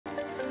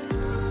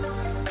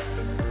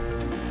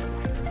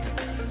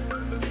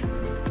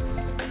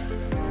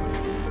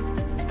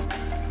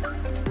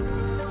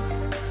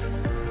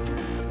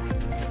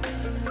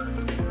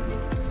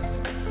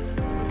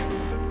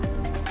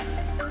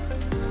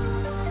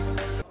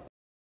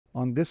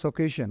On this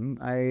occasion,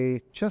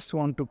 I just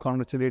want to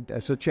congratulate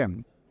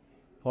ASSOCHAM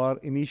for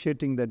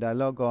initiating the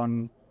dialogue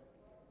on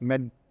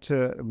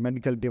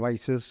medical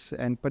devices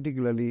and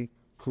particularly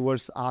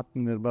towards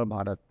Atmanirbhar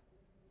Bharat.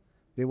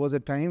 There was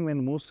a time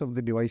when most of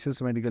the devices,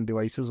 medical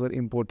devices, were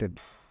imported.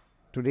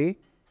 Today,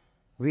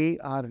 we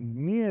are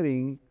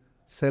nearing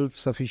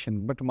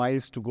self-sufficient, but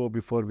miles to go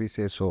before we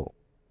say so.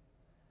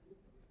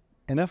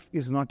 Enough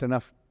is not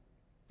enough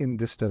in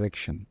this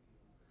direction.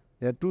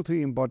 There are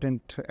 2-3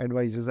 important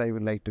advices I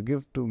would like to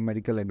give to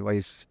medical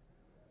advice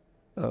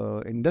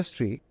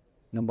industry.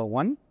 Number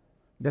one,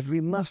 that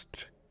we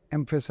must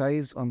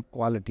emphasize on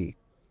quality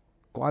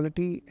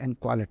and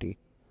quality.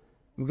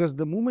 Because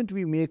the moment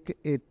we make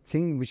a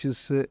thing which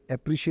is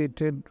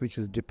appreciated, which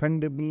is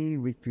dependable,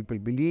 which people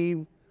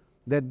believe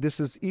that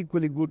this is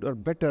equally good or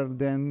better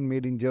than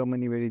made in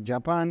Germany, made in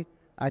Japan,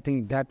 I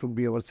think that would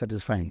be our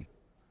satisfying.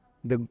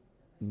 The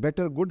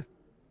better good,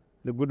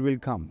 the good will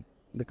come.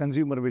 The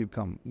consumer will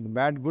come. The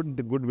bad good,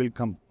 the good will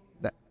come.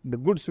 The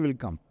goods will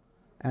come.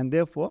 And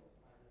therefore,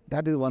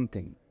 that is one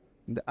thing.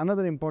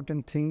 Another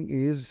important thing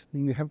is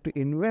you have to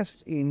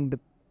invest in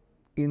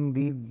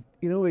the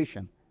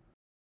innovation.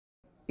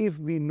 If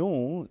we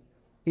know,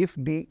 if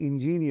the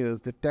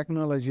engineers, the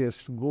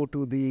technologists go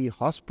to the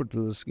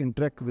hospitals,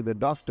 interact with the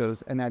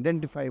doctors and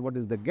identify what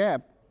is the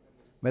gap,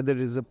 whether it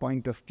is a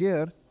point of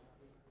care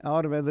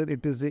or whether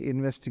it is an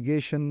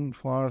investigation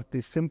for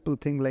the simple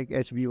thing like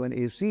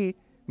HB1AC,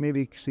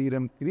 maybe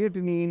serum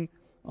creatinine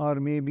or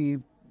maybe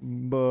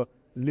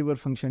liver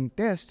function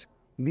test,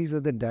 these are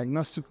the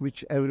diagnostics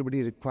which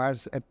everybody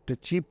requires at the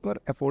cheaper,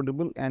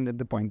 affordable and at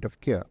the point of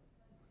care.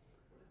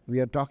 We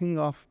are talking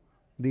of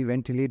the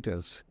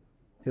ventilators.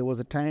 There was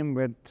a time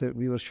when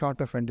we were short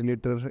of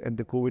ventilators. At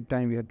the COVID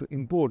time, we had to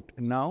import.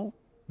 Now,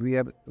 we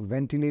have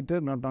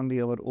ventilator, not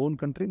only our own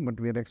country, but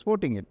we are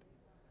exporting it.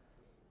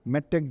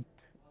 MedTech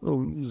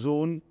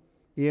zone,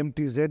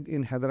 AMTZ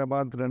in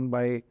Hyderabad, run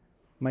by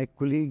my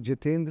colleague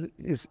Jitendra,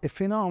 is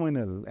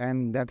phenomenal,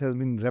 and that has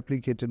been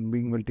replicated,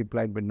 being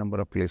multiplied by number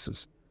of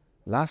places.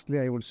 Lastly,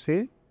 I would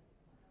say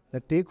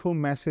the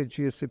take-home message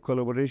is a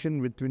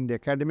collaboration between the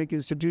academic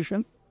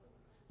institution,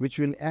 which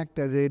will act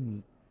as a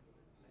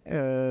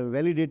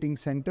validating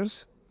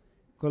centers,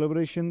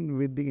 collaboration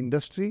with the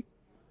industry,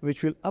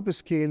 which will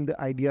upscale the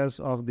ideas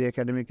of the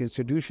academic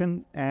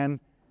institution, and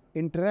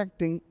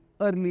interacting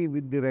early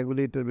with the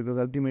regulator, because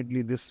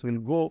ultimately this will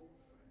go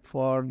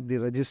for the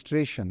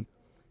registration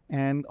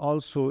and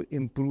also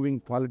improving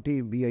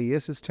quality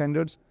BIS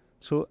standards.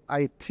 So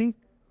I think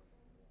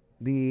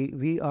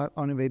we are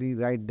on a very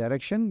right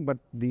direction, but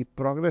the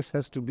progress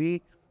has to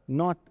be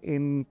not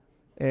in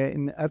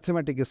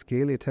arithmetic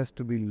scale, it has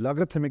to be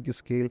logarithmic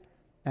scale,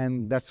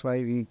 and that's why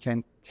we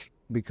can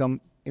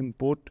become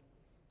import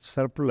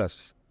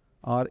surplus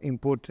or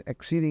import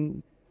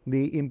exceeding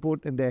the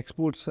import, and the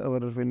exports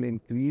will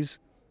increase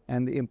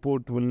and the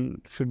import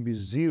should be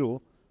zero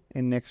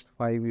in next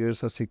 5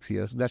 years or 6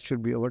 years. That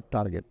should be our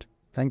target.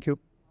 Thank you.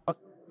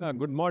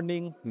 Good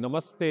morning,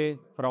 namaste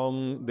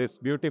from this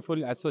beautiful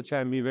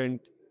ASSOCHAM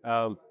event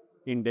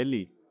in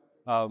Delhi.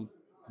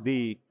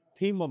 The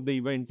theme of the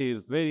event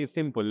is very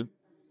simple.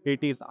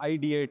 It is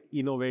ideate,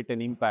 innovate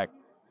and impact.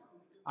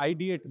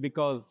 Ideate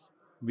because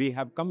we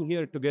have come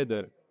here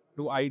together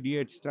to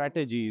ideate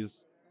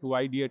strategies, to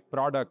ideate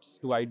products,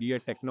 to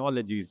ideate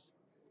technologies.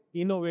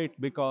 Innovate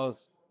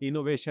because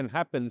innovation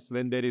happens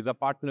when there is a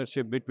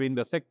partnership between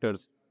the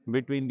sectors,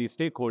 between the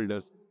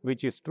stakeholders,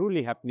 which is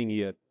truly happening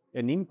here.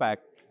 An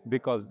impact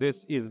because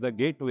this is the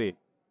gateway,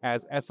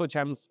 as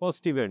ASSOCHAM's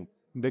first event,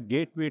 the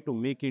gateway to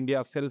make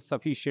India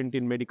self-sufficient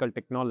in medical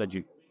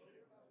technology.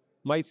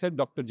 Myself,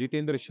 Dr.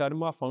 Jitendra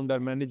Sharma, founder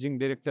managing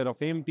director of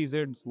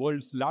AMTZ's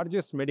world's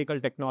largest medical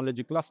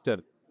technology cluster.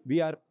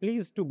 We are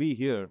pleased to be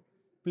here,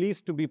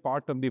 pleased to be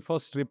part of the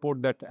first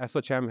report that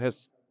ASSOCHAM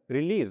has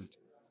released.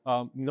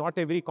 Not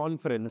every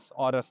conference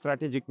or a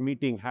strategic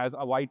meeting has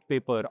a white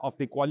paper of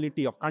the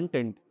quality of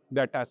content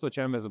that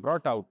ASSOCHAM has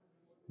brought out.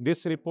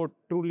 This report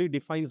truly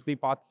defines the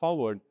path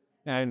forward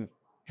and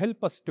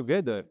help us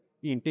together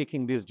in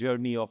taking this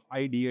journey of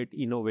ideate,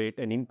 innovate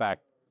and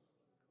impact.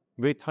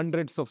 With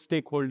hundreds of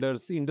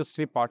stakeholders,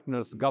 industry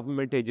partners,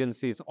 government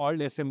agencies,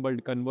 all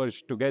assembled,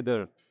 converged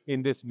together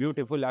in this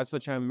beautiful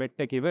ASSOCHAM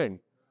MedTech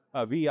event,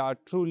 we are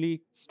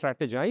truly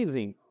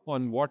strategizing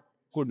on what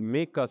could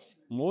make us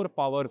more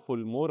powerful,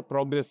 more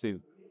progressive,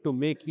 to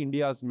make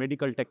India's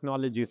medical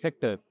technology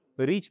sector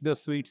reach the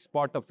sweet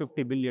spot of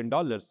 $50 billion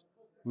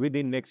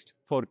within next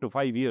 4 to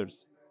 5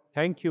 years.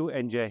 Thank you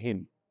and Jai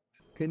Hind.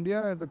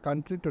 India as a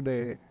country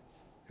today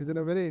is in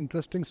a very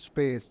interesting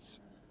space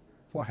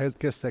for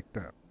healthcare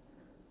sector.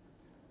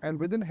 And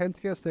within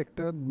healthcare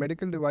sector,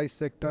 medical device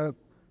sector,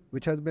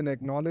 which has been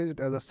acknowledged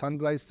as a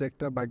sunrise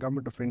sector by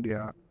Government of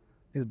India,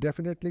 is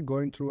definitely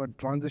going through a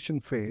transition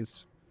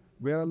phase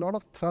where a lot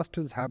of thrust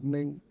is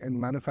happening in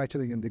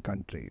manufacturing in the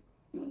country.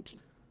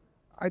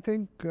 I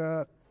think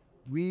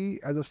we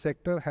as a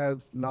sector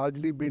have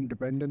largely been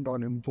dependent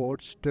on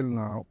imports till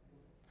now.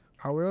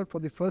 However, for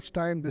the first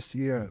time this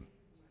year,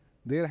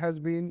 there has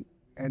been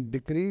and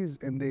decrease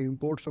in the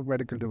imports of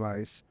medical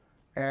device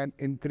and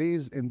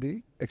increase in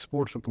the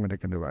exports of the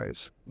medical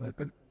device.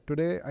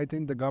 Today, I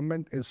think the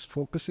government is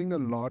focusing a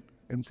lot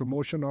in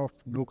promotion of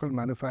local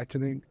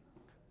manufacturing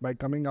by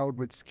coming out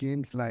with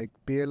schemes like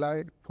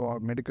PLI for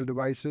medical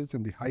devices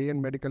in the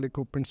high-end medical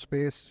equipment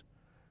space.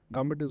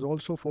 Government is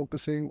also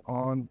focusing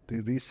on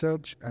the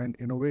research and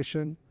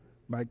innovation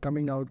by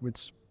coming out with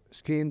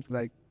schemes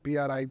like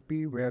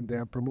PRIP, where they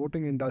are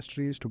promoting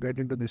industries to get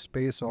into the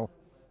space of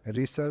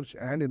research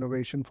and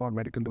innovation for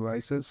medical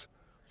devices.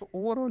 So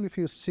overall, if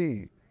you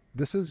see,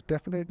 this is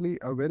definitely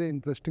a very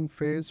interesting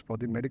phase for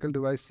the medical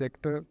device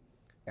sector,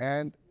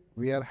 and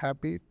we are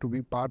happy to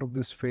be part of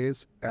this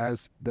phase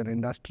as the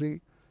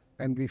industry,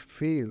 and we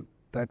feel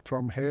that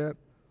from here,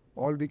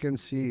 all we can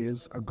see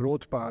is a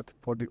growth path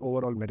for the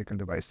overall medical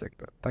device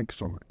sector. Thank you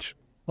so much.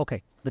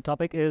 Okay, the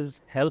topic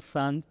is health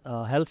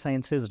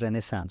sciences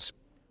renaissance.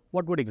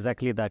 What would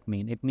exactly that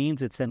mean? It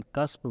means it's a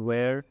cusp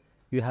where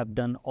you have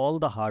done all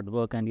the hard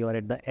work and you are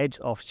at the edge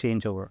of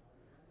changeover.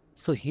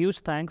 So huge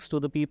thanks to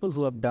the people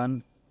who have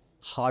done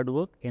hard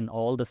work in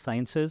all the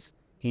sciences,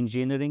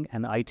 engineering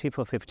and IT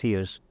for 50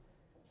 years.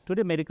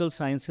 Today, medical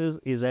sciences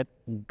is at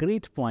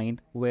great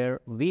point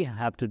where we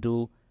have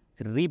to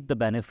reap the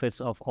benefits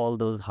of all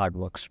those hard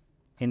works.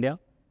 India,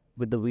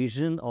 with the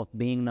vision of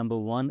being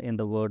 #1 in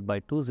the world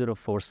by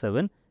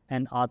 2047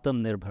 and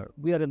Atmanirbhar,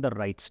 we are in the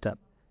right step.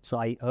 So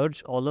I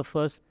urge all of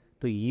us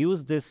to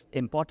use this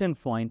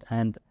important point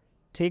and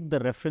take the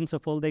reference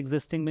of all the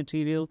existing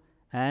material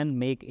and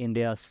make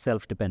India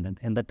self-dependent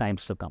in the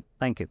times to come.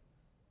 Thank you.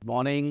 Good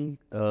morning.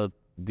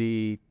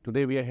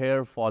 Today we are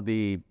here for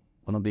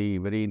one of the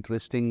very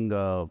interesting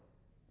the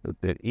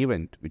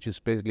event, which is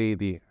basically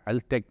the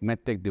health tech,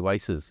 medtech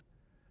devices.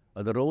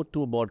 The road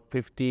to about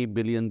 $50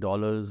 billion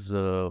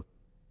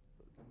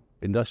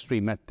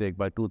industry medtech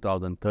by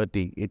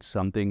 2030. It's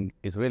something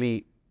is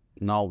really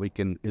now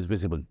is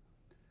visible.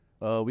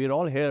 We are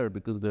all here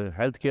because the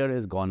healthcare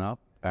has gone up,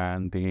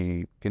 and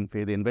the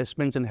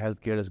investments in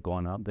healthcare has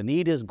gone up. The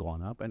need has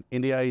gone up, and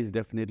India is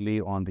definitely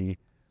on the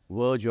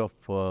verge of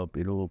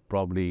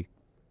probably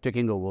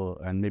taking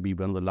over and maybe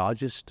one of the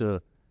largest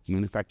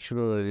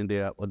manufacturer in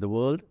India or the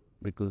world.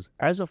 Because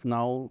as of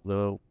now,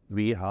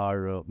 we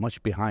are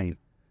much behind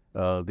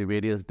the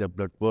various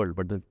developed world,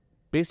 but the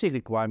basic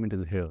requirement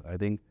is here. I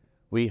think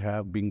we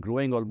have been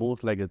growing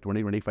almost like a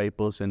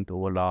 20-25%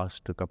 over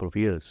last couple of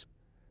years.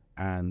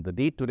 And the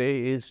need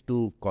today is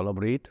to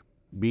collaborate,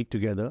 be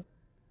together,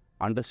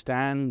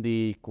 understand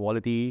the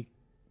quality.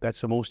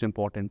 That's the most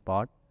important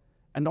part.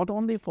 And not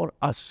only for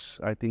us,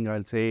 I think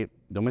I'll say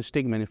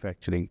domestic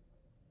manufacturing.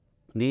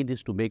 Need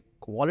is to make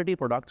quality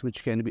products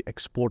which can be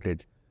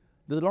exported.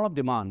 There's a lot of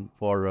demand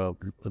for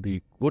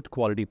the good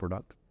quality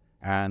product.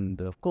 And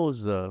of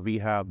course, we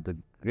have the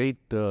great,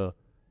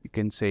 you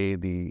can say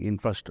the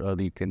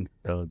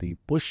the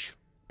push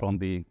from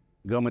the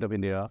government of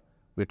India.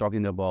 We're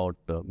talking about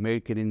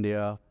Make in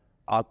India,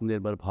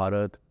 Atmanirbhar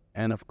Bharat,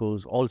 and of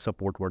course, all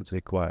support what's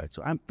required.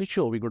 So I'm pretty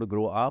sure we're going to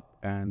grow up,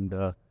 and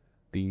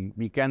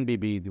we can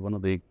be one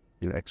of the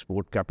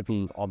export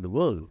capital of the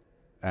world.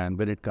 And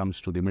when it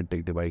comes to the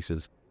medtech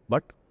devices,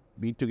 but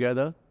be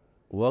together,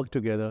 work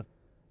together,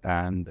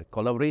 and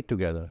collaborate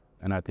together.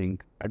 And I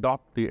think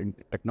adopt the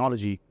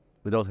technology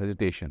without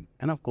hesitation.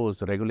 And of course,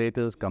 the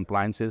regulators,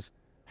 compliances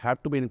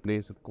have to be in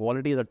place. If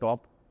quality at the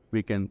top,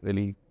 we can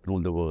really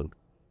rule the world.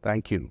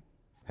 Thank you.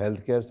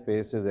 Healthcare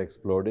space is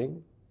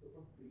exploding.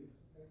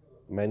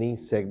 Many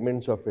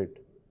segments of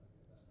it,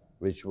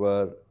 which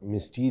were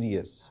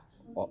mysterious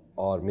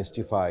or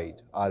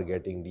mystified, are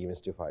getting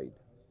demystified.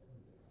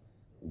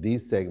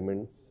 These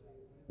segments,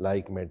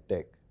 like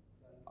medtech,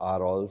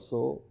 are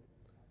also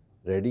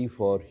ready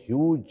for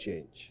huge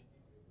change.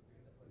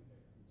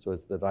 So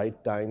it's the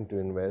right time to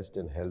invest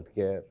in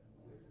healthcare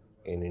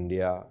in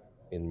India,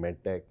 in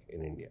medtech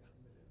in India.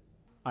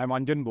 I'm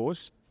Anjan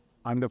Bose.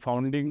 I'm the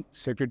founding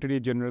Secretary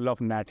General of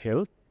Nat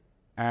Health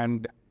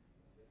and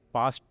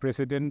past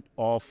president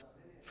of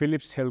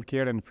Philips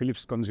Healthcare and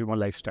Philips Consumer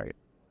Lifestyle.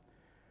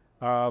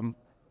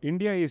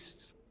 India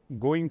is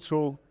going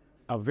through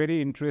a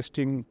very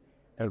interesting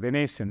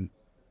renaissance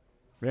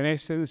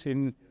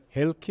in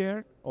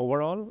healthcare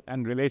overall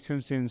and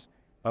renaissance in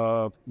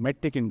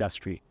medtech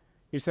industry.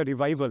 It's a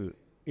revival,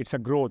 it's a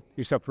growth,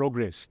 it's a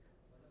progress.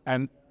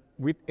 And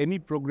with any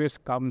progress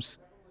comes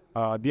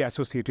the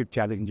associated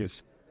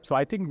challenges. So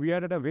I think we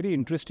are at a very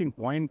interesting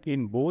point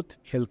in both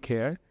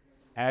healthcare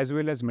as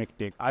well as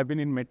medtech. I've been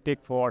in medtech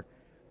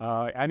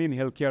and in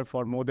healthcare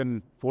for more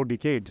than 4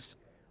 decades.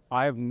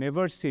 I have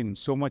never seen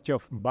so much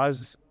of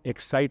buzz,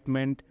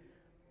 excitement,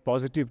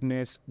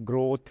 positiveness,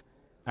 growth,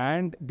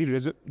 and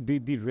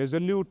the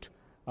resolute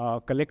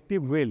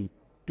collective will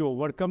to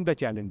overcome the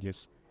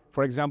challenges.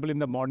 For example, in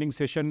the morning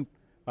session,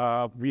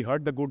 we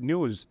heard the good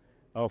news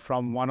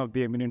from one of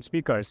the eminent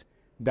speakers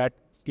that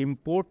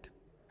import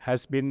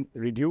has been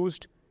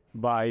reduced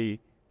by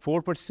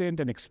 4%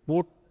 and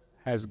export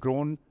has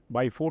grown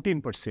by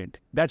 14%.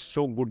 That's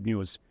so good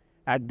news.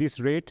 At this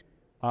rate,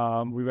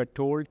 we were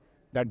told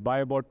that by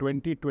about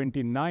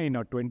 2029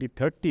 or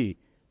 2030,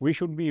 we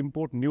should be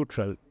import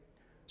neutral.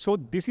 So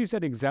this is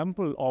an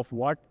example of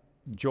what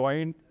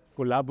joint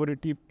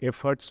collaborative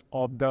efforts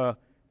of the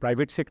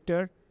private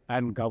sector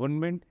and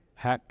government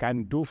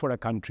can do for a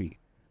country.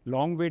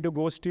 Long way to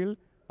go still.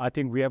 I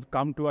think we have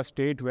come to a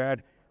state where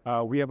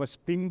we have a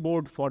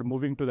springboard for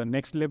moving to the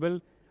next level,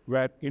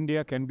 where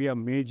India can be a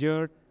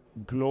major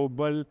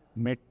global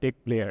medtech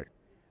player.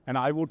 And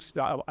I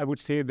would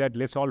say that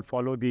let's all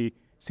follow the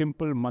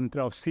simple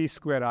mantra of C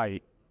square I,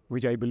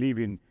 which I believe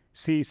in,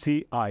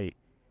 CCI: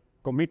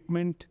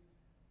 commitment,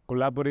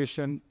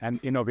 collaboration, and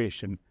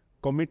innovation.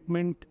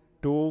 Commitment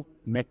to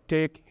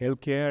medtech,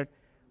 healthcare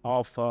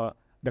of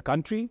the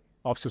country,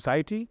 of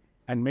society,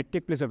 and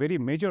medtech plays a very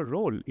major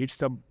role.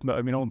 It's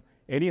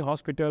any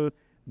hospital,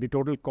 the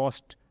total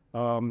cost,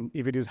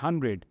 if it is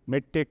 100,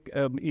 medtech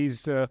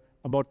is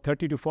about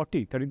 30 to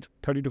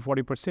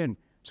 40%.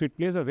 So it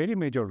plays a very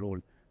major role.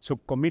 So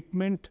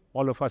commitment,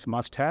 all of us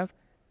must have.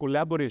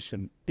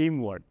 Collaboration,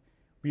 teamwork.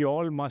 We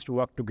all must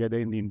work together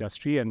in the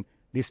industry, and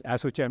this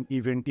ASSOCHAM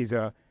event is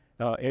a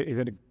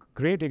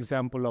great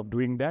example of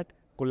doing that.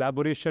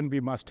 Collaboration we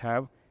must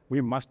have.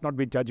 We must not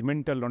be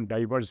judgmental on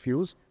diverse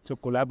views. So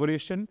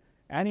collaboration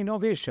and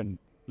innovation.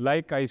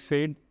 Like I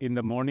said in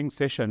the morning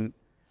session,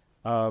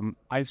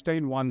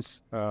 Einstein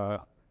once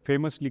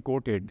famously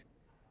quoted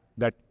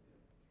that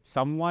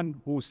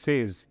someone who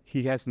says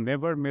he has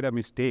never made a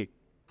mistake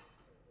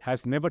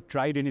has never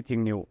tried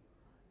anything new.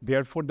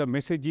 Therefore, the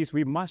message is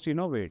we must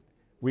innovate.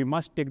 We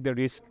must take the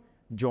risk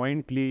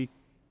jointly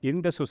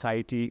in the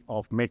society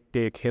of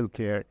medtech,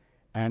 healthcare,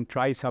 and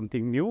try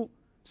something new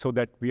so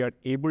that we are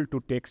able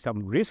to take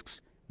some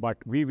risks, but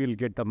we will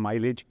get the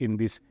mileage in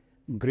this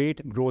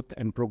great growth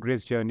and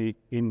progress journey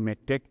in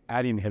medtech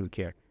and in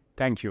healthcare.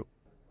 Thank you.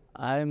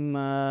 I'm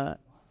an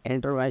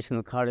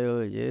interventional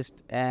cardiologist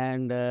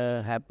and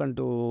happen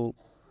to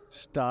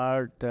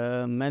start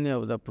many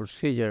of the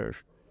procedures,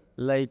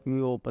 like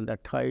we open the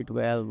tight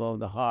valve of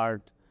the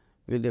heart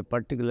with a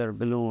particular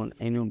balloon,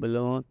 inu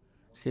balloon,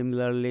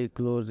 similarly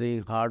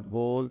closing heart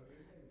hole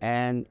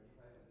and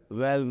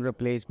valve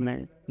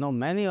replacement. Now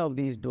many of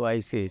these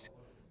devices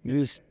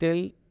we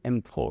still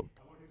import.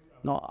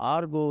 Now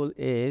our goal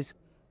is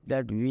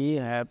that we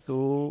have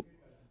to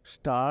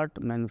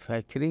start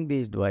manufacturing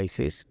these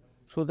devices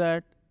so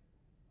that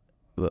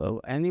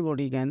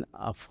anybody can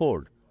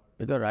afford.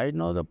 Because right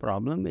now the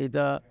problem is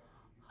the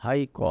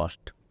high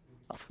cost.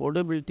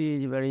 Affordability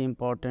is very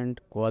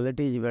important,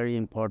 quality is very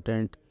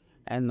important,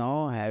 and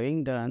now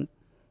having done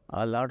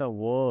a lot of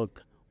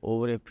work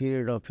over a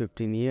period of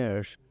 15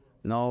 years,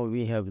 now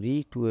we have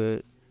reached to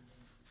a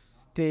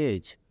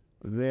stage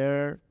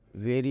where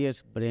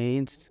various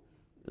brains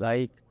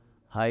like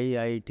high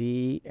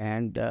IT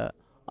and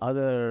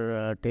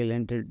other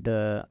talented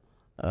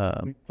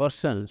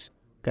persons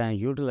can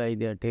utilize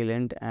their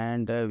talent,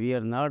 and we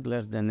are not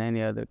less than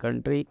any other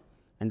country,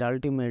 and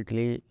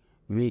ultimately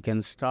we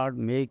can start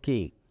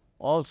making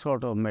all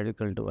sort of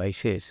medical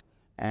devices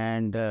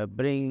and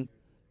bring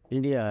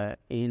India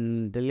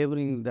in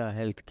delivering the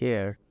health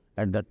care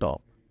at the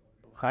top.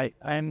 Hi,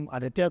 I am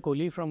Aditya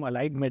Kohli from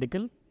Allied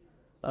Medical.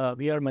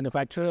 We are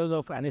manufacturers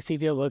of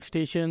anesthesia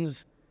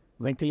workstations,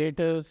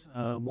 ventilators,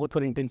 both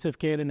for intensive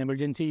care and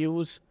emergency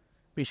use,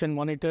 patient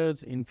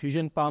monitors,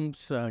 infusion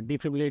pumps,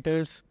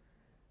 defibrillators,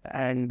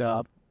 and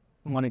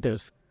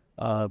monitors.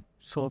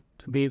 So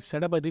we've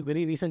set up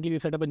very recently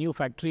we've set up a new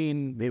factory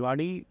in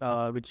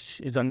Bhiwadi,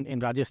 which is in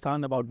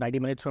Rajasthan, about 90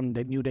 minutes from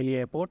New Delhi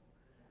airport.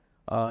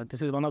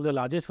 This is one of the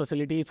largest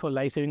facilities for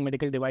life-saving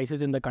medical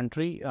devices in the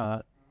country.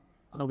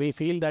 We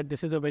feel that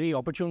this is a very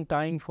opportune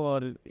time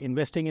for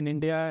investing in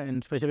India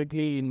and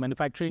specifically in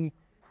manufacturing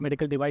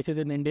medical devices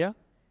in India.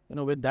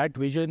 With that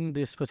vision,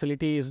 this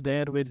facility is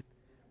there which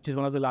is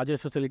one of the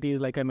largest facilities,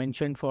 like I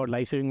mentioned, for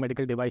life-saving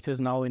medical devices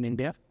now in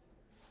India.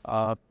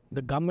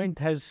 The government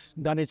has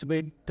done its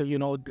bit to,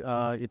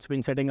 it's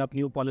been setting up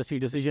new policy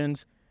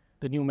decisions.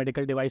 The new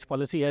medical device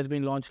policy has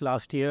been launched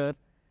last year,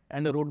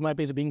 and the roadmap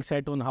is being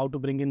set on how to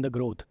bring in the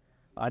growth.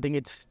 I think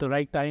it's the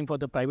right time for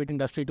the private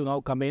industry to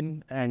now come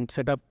in and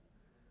set up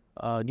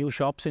new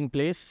shops in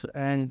place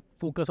and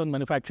focus on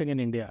manufacturing in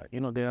India.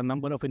 There are a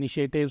number of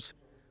initiatives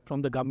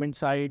from the government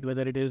side,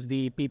 whether it is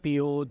the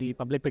PPO, the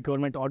public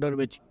procurement order,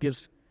 which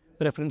gives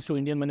preference to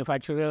Indian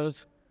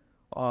manufacturers,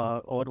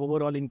 or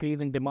overall increase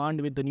in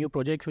demand with the new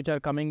projects which are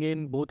coming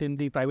in, both in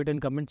the private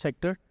and government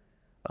sector,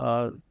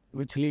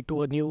 which lead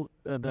to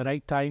the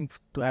right time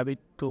to have it,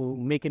 to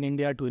make in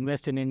India, to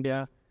invest in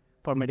India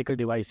for medical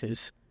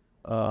devices.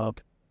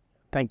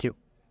 Thank you.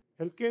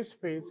 Healthcare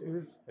space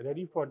is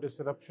ready for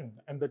disruption,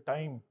 and the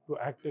time to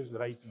act is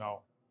right now.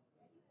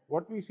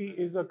 What we see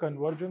is a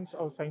convergence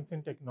of science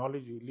and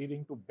technology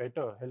leading to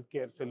better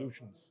healthcare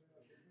solutions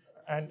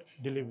and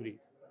delivery.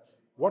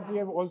 What we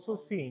have also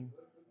seen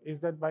is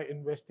that by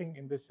investing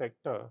in this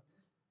sector,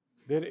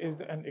 there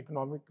is an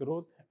economic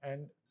growth,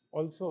 and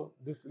also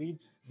this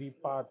leads the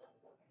path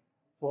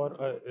for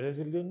a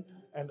resilient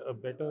and a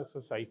better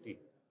society.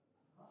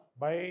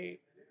 By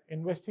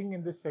investing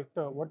in this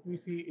sector, what we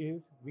see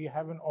is we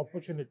have an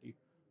opportunity,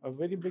 a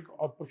very big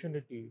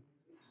opportunity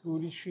to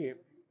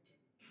reshape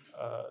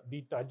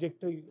the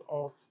trajectory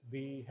of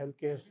the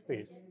healthcare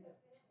space.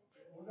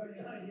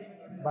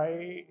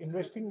 By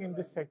investing in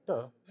this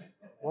sector,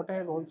 what I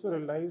have also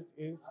realized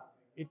is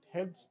it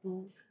helps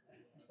to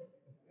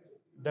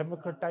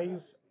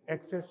democratize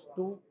access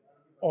to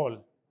all,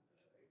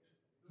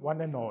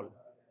 one and all.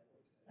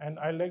 And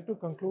I'd like to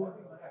conclude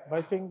by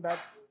saying that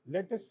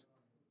let us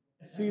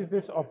seize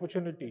this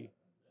opportunity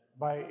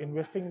by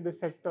investing in this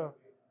sector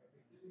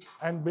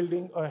and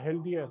building a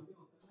healthier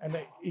and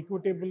an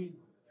equitable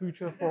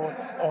future for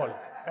all.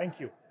 Thank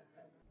you.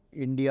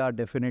 India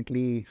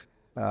definitely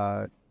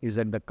is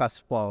at the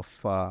cusp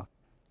of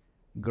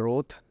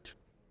growth.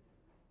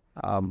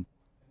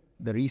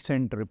 The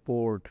recent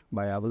report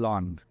by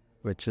Avalon,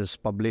 which is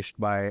published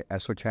by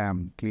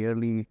ASSOCHAM,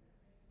 clearly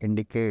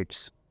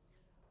indicates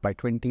by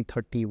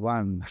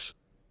 2031,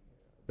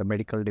 the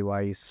medical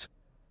device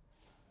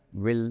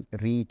will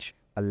reach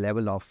a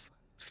level of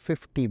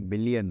 50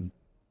 billion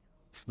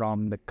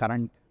from the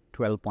current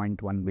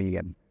 12.1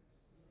 billion.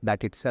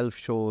 That itself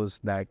shows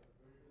that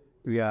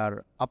we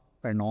are up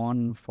and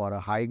on for a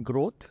high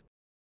growth.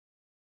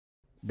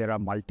 There are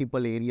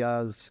multiple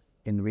areas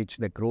in which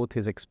the growth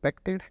is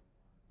expected,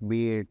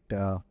 be it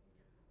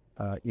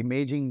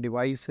imaging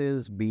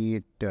devices, be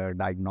it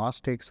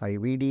diagnostics,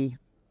 IVD,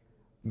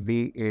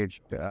 be it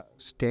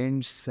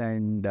stents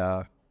and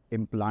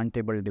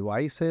implantable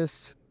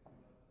devices,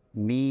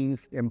 knee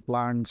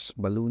implants,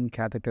 balloon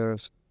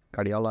catheters,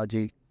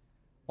 cardiology,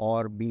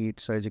 or be it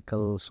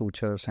surgical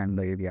sutures and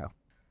the area.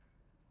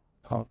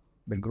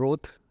 The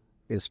growth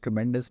is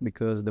tremendous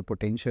because the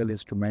potential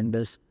is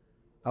tremendous.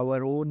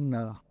 Our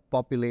own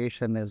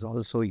population is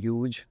also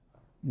huge.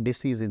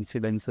 Disease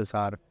incidences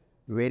are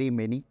very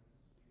many,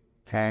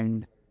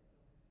 and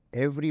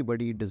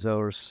everybody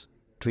deserves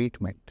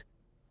treatment.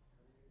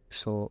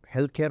 So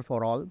healthcare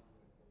for all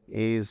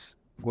is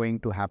going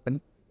to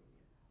happen,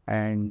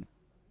 and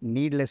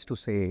needless to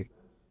say,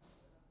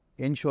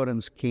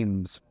 insurance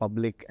schemes,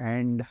 public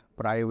and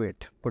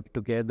private, put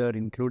together,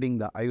 including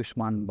the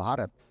Ayushman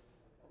Bharat,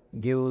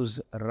 gives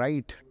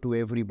right to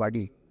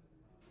everybody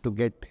to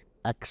get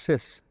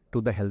access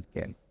to the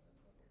healthcare.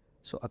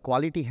 So a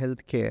quality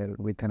healthcare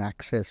with an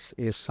access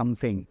is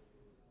something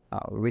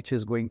which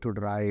is going to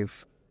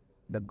drive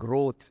the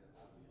growth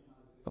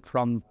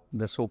from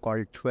the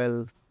so-called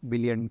 12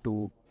 billion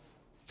to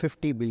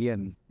 50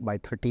 billion by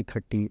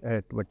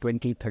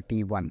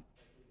 2031.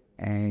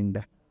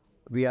 And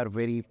we are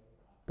very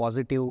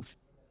positive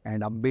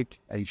and upbeat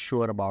and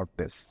sure about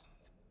this.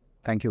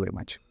 Thank you very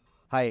much.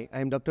 Hi,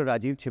 I am Dr.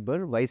 Rajiv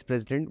Chibbar, Vice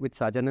President with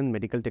Sajanand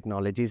Medical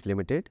Technologies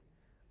Limited.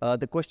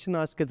 The question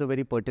asked is a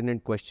very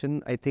pertinent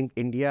question. I think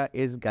India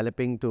is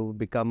galloping to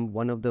become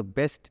one of the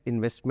best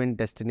investment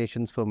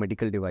destinations for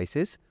medical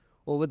devices.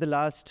 Over the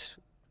last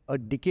a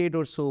decade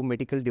or so,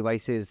 medical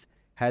devices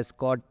has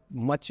got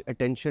much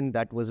attention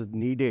that was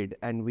needed,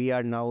 and we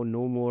are now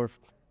no more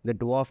the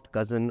dwarfed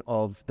cousin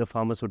of the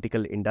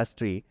pharmaceutical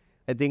industry.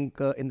 I think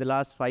in the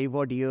last 5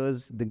 odd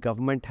years, the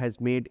government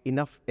has made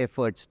enough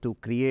efforts to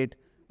create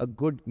a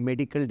good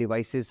medical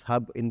devices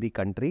hub in the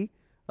country.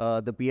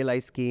 The PLI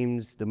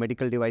schemes, the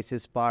medical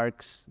devices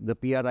parks, the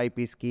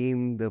PRIP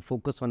scheme, the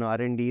focus on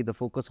R&D, the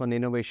focus on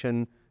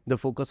innovation, the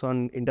focus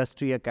on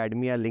industry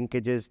academia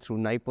linkages through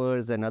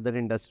NIPERS and other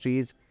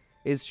industries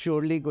is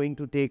surely going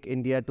to take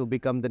India to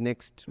become the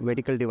next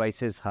medical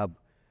devices hub.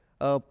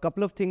 A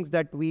couple of things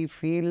that we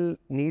feel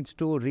needs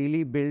to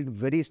really build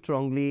very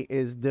strongly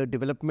is the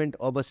development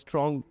of a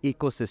strong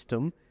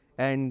ecosystem.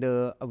 And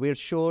we're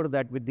sure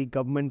that with the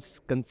government's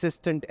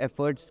consistent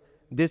efforts,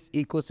 this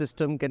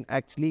ecosystem can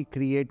actually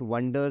create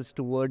wonders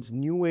towards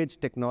new age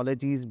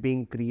technologies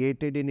being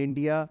created in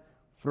India,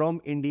 from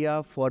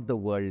India for the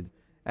world.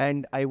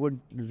 And I would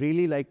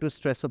really like to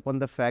stress upon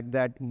the fact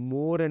that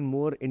more and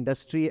more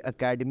industry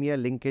academia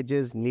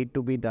linkages need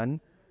to be done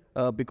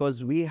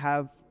because we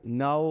have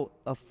now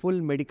a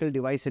full medical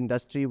device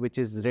industry which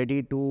is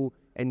ready to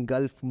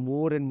engulf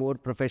more and more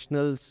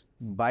professionals,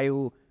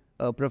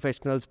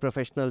 professionals,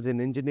 professionals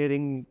in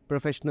engineering,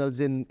 professionals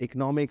in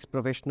economics,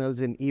 professionals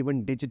in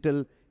even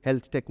digital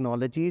health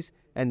technologies.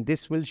 And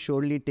this will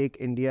surely take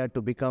India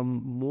to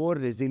become more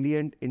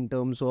resilient in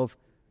terms of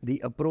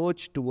the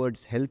approach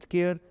towards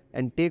healthcare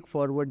and take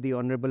forward the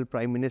Honorable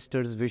Prime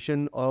Minister's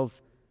vision of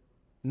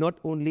not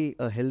only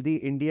a healthy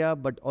India,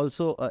 but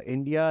also an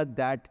India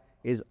that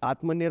is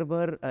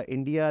Atmanirbhar, an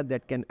India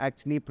that can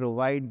actually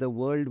provide the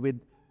world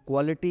with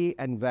quality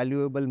and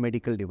valuable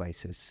medical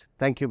devices.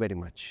 Thank you very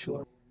much.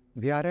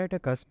 We are at a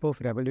cusp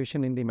of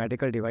revolution in the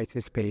medical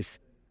devices space.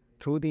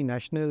 Through the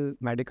National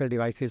Medical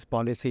Devices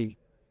Policy,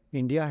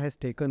 India has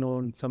taken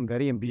on some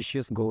very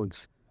ambitious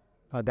goals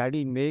that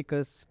will make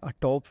us a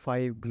top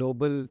 5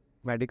 global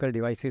medical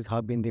devices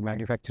hub in the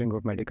manufacturing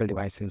of medical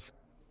devices.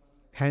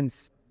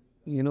 Hence,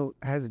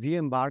 as we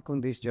embark on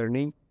this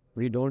journey,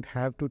 we don't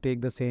have to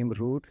take the same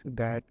route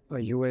that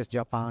US,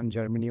 Japan,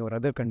 Germany or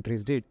other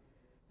countries did.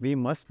 We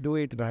must do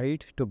it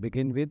right to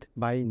begin with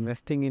by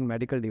investing in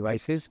medical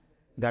devices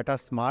that are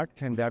smart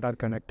and that are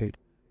connected.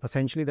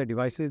 essentially the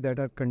devices that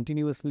are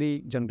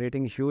continuously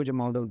generating huge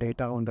amount of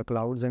data on the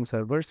clouds and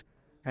servers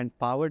and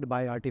powered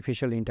by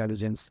artificial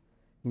intelligence.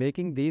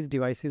 Making these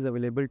devices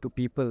available to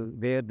people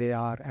where they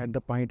are at the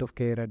point of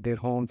care at their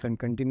homes and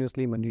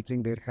continuously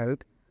monitoring their health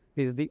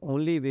is the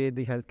only way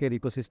the healthcare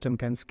ecosystem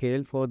can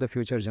scale for the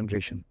future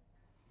generation.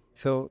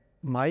 So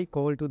my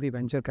call to the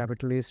venture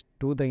capitalists,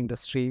 to the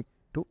industry,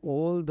 to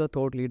all the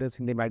thought leaders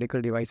in the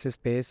medical devices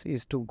space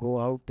is to go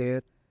out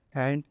there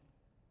and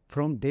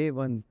from day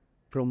one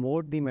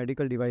promote the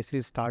medical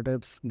devices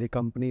startups, the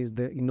companies,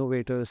 the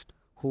innovators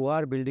who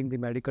are building the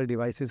medical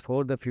devices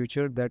for the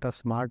future that are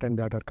smart and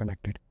that are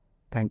connected.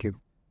 Thank you.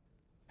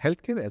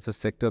 Healthcare as a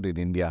sector in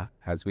India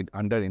has been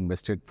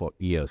underinvested for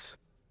years,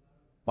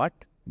 but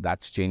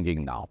that's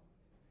changing now.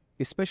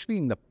 Especially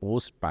in the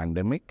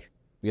post-pandemic,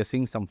 we are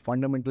seeing some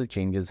fundamental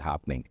changes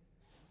happening,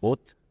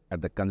 both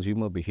at the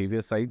consumer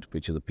behavior side,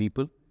 which is the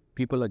people.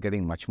 People are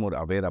getting much more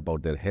aware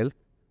about their health,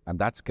 and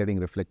that's getting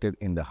reflected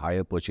in the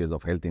higher purchase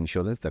of health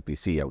insurance that we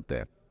see out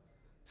there.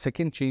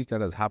 Second change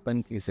that has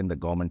happened is in the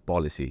government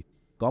policy.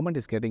 Government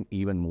is getting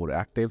even more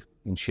active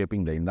in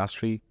shaping the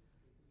industry,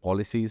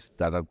 policies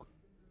that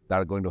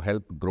are going to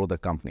help grow the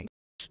company.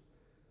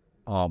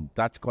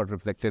 That's got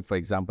reflected, for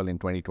example, in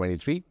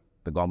 2023,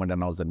 the government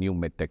announced a new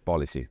medtech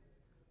policy.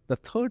 The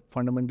third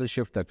fundamental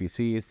shift that we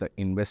see is the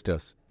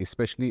investors,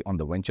 especially on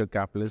the venture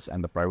capitalists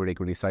and the private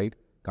equity side,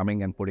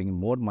 coming and putting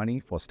more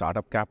money for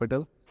startup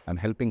capital and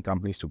helping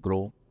companies to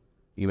grow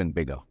even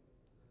bigger.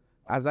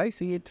 As I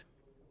see it,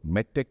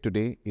 medtech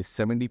today is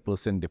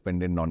 70%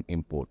 dependent on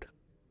import.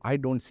 I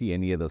don't see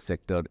any other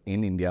sector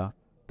in India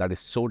that is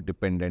so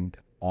dependent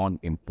on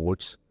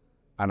imports,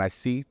 and I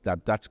see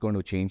that that's going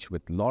to change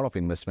with a lot of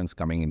investments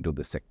coming into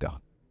this sector.